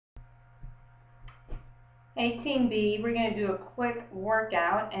Hey Team B, we're going to do a quick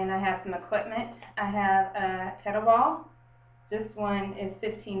workout, and I have some equipment. I have a kettlebell. This one is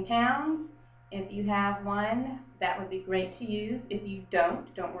 15 pounds. If you have one, that would be great to use. If you don't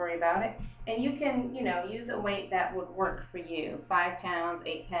worry about it. And you can, use a weight that would work for you. 5 pounds,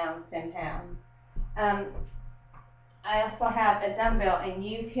 8 pounds, 10 pounds. I also have a dumbbell, and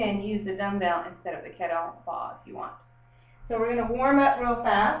you can use the dumbbell instead of the kettlebell if you want. So we're going to warm up real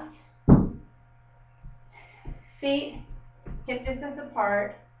fast. Feet hip distance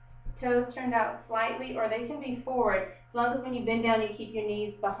apart, toes turned out slightly, or they can be forward, as long as when you bend down you keep your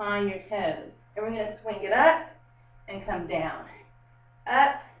knees behind your toes. And we're going to swing it up and come down.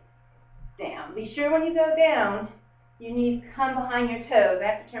 Up, down. Be sure when you go down, your knees come behind your toes. I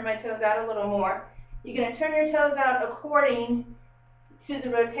have to turn my toes out a little more. You're going to turn your toes out according to the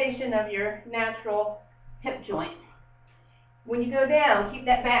rotation of your natural hip joint. When you go down, keep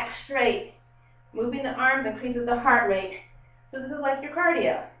that back straight. Moving the arms increases the heart rate. So this is like your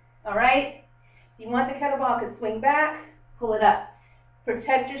cardio, all right? If you want the kettlebell, to swing back, pull it up.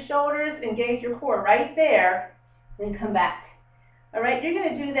 Protect your shoulders, engage your core right there, then come back. All right, you're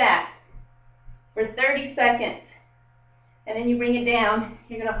going to do that for 30 seconds. And then you bring it down.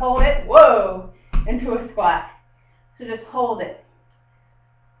 You're going to hold it, whoa, into a squat. So just hold it.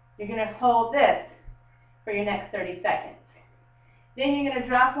 You're going to hold this for your next 30 seconds. Then you're going to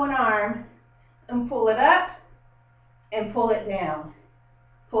drop one arm and pull it up and pull it down.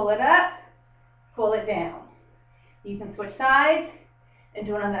 Pull it up, pull it down. You can switch sides and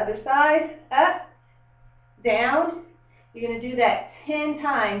do it on the other side. Up, down. You're going to do that 10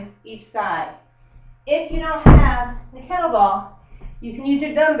 times each side. If you don't have the kettlebell, you can use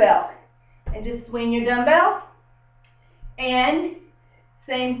your dumbbell and just swing your dumbbell. And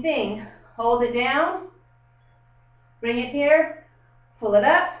same thing, hold it down, bring it here, pull it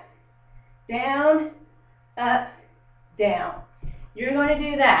up, down, up, down. You're going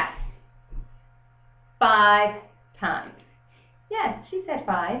to do that 5 times. Yes, she said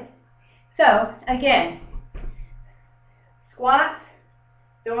 5. So, again, squats,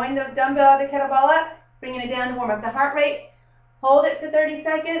 throwing the dumbbell or the kettlebell up, bringing it down to warm up the heart rate. Hold it for 30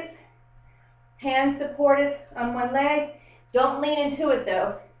 seconds. Hands supported on one leg. Don't lean into it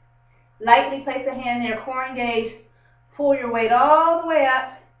though. Lightly place a hand there, core engaged. Pull your weight all the way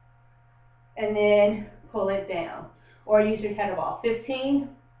up, and then pull it down. Or use your kettlebell. 15,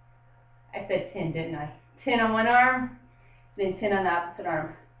 I said 10, didn't I? 10 on one arm, then 10 on the opposite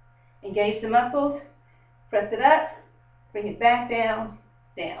arm. Engage the muscles, press it up, bring it back down,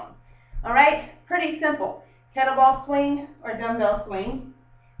 down. All right, pretty simple. Kettlebell swing or dumbbell swing.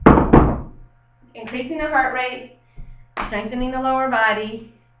 Increasing the heart rate, strengthening the lower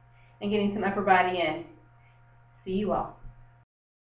body, and getting some upper body in. See you all.